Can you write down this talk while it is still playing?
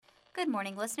Good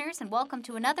morning, listeners, and welcome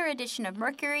to another edition of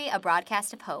Mercury, a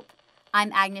broadcast of hope.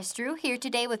 I'm Agnes Drew, here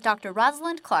today with Dr.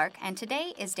 Rosalind Clark, and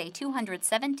today is day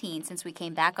 217 since we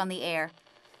came back on the air.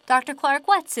 Dr. Clark,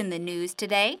 what's in the news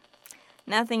today?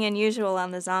 Nothing unusual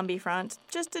on the zombie front,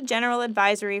 just a general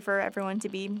advisory for everyone to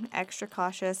be extra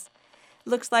cautious.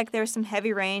 Looks like there's some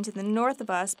heavy rain to the north of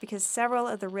us because several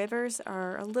of the rivers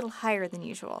are a little higher than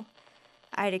usual.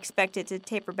 I'd expect it to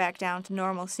taper back down to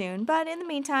normal soon, but in the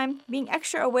meantime, being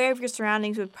extra aware of your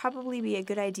surroundings would probably be a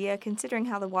good idea considering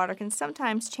how the water can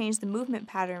sometimes change the movement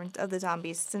patterns of the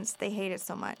zombies since they hate it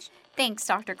so much. Thanks,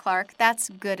 Dr. Clark. That's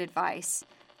good advice.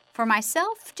 For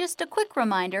myself, just a quick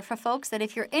reminder for folks that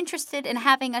if you're interested in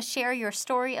having us share your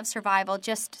story of survival,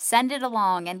 just send it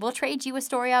along and we'll trade you a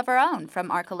story of our own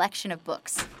from our collection of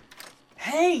books.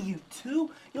 Hey, you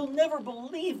two! You'll never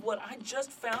believe what I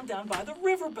just found down by the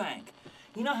riverbank.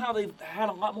 You know how they've had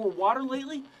a lot more water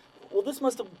lately? Well, this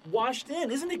must have washed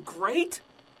in. Isn't it great?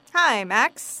 Hi,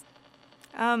 Max.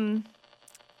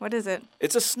 What is it?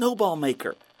 It's a snowball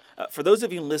maker. For those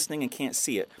of you listening and can't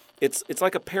see it, it's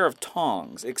like a pair of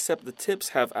tongs, except the tips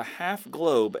have a half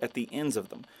globe at the ends of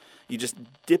them. You just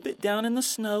dip it down in the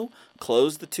snow,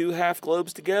 close the two half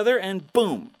globes together, and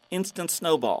boom, instant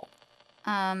snowball.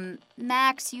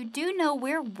 Max, you do know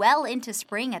we're well into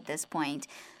spring at this point.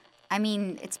 I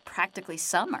mean, it's practically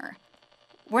summer.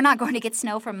 We're not going to get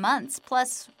snow for months.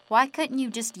 Plus, why couldn't you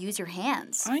just use your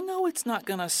hands? I know it's not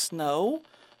going to snow,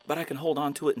 but I can hold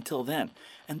on to it until then.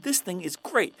 And this thing is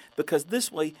great because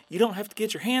this way you don't have to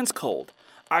get your hands cold.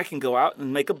 I can go out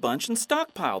and make a bunch and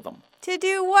stockpile them. To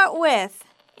do what with?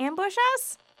 Ambush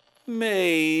us?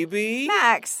 Maybe.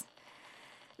 Max,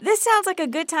 this sounds like a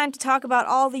good time to talk about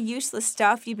all the useless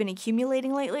stuff you've been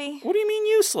accumulating lately. What do you mean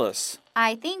useless?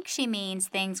 I think she means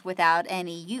things without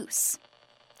any use.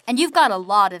 And you've got a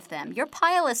lot of them. Your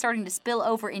pile is starting to spill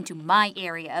over into my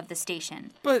area of the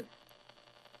station. But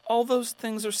all those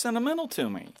things are sentimental to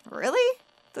me. Really?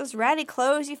 Those ratty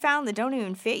clothes you found that don't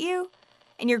even fit you?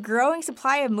 And your growing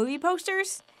supply of movie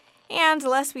posters? And,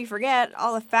 lest we forget,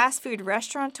 all the fast food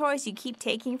restaurant toys you keep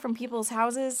taking from people's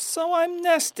houses? So I'm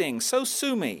nesting, so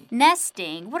sue me.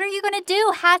 Nesting? What are you going to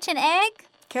do, hatch an egg?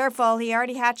 Careful, he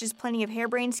already hatches plenty of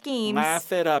harebrained schemes.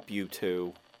 Laugh it up, you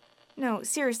two. No,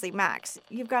 seriously, Max,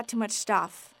 you've got too much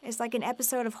stuff. It's like an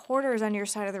episode of Hoarders on your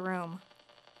side of the room.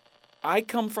 I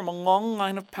come from a long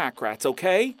line of pack rats,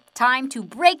 okay? Time to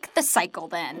break the cycle,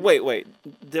 then. Wait.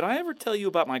 Did I ever tell you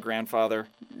about my grandfather?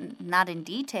 Not in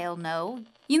detail, no.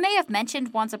 You may have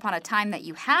mentioned once upon a time that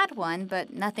you had one,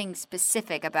 but nothing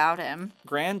specific about him.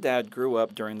 Granddad grew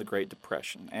up during the Great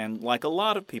Depression, and like a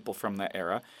lot of people from that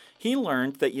era, he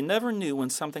learned that you never knew when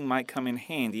something might come in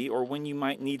handy or when you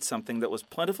might need something that was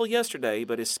plentiful yesterday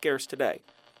but is scarce today.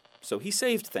 So he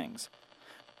saved things.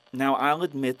 Now, I'll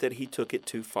admit that he took it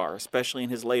too far, especially in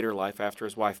his later life after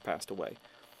his wife passed away.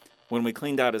 When we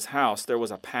cleaned out his house, there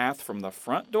was a path from the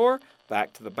front door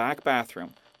back to the back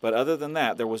bathroom, but other than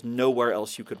that, there was nowhere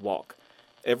else you could walk.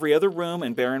 Every other room,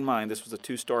 and bear in mind this was a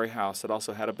 2-story house that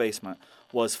also had a basement,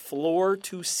 was floor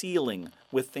to ceiling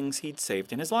with things he'd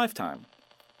saved in his lifetime.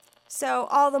 So,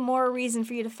 all the more reason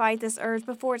for you to fight this urge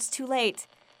before it's too late.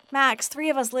 Max, 3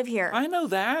 of us live here. I know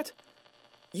that.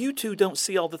 You two don't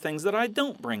see all the things that I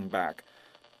don't bring back.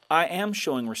 I am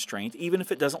showing restraint, even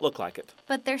if it doesn't look like it.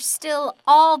 But there's still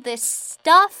all this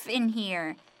stuff in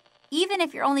here. Even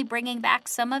if you're only bringing back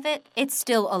some of it, it's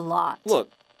still a lot.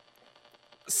 Look,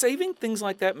 saving things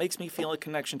like that makes me feel a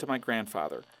connection to my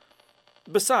grandfather.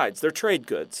 Besides, they're trade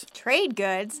goods. Trade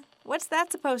goods? What's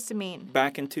that supposed to mean?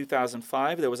 Back in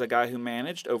 2005, there was a guy who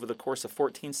managed, over the course of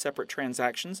 14 separate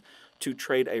transactions, to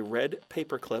trade a red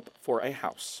paperclip for a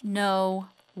house. No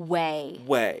way.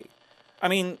 I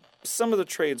mean, some of the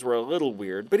trades were a little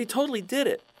weird, but he totally did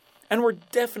it. And we're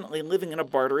definitely living in a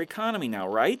barter economy now,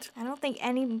 right? I don't think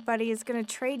anybody is going to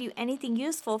trade you anything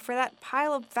useful for that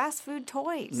pile of fast food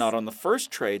toys. Not on the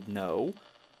first trade, no.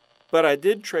 But I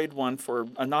did trade one for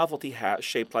a novelty hat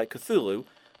shaped like Cthulhu,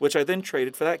 which I then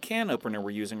traded for that can opener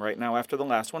we're using right now after the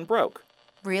last one broke.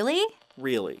 Really?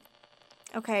 Really.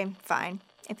 Okay, fine.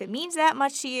 If it means that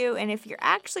much to you, and if you're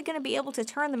actually going to be able to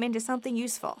turn them into something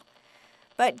useful.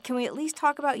 But can we at least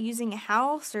talk about using a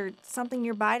house or something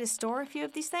nearby to store a few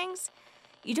of these things?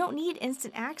 You don't need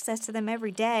instant access to them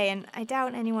every day, and I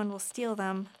doubt anyone will steal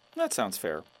them. That sounds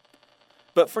fair.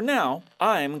 But for now,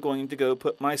 I'm going to go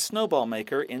put my snowball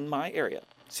maker in my area.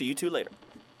 See you two later.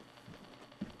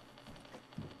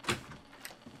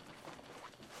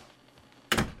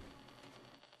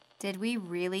 Did we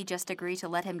really just agree to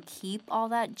let him keep all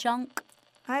that junk?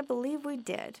 I believe we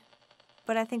did.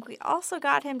 But I think we also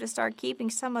got him to start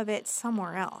keeping some of it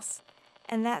somewhere else.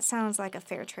 And that sounds like a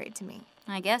fair trade to me.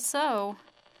 I guess so.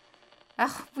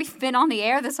 Oh, we've been on the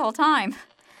air this whole time.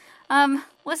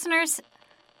 Listeners,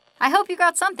 I hope you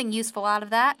got something useful out of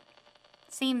that.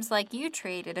 Seems like you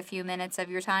traded a few minutes of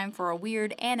your time for a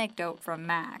weird anecdote from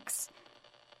Max.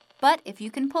 But if you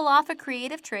can pull off a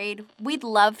creative trade, we'd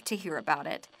love to hear about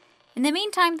it. In the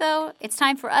meantime, though, it's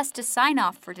time for us to sign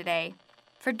off for today.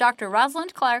 For Dr.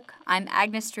 Rosalind Clark, I'm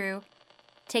Agnes Drew.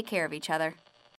 Take care of each other.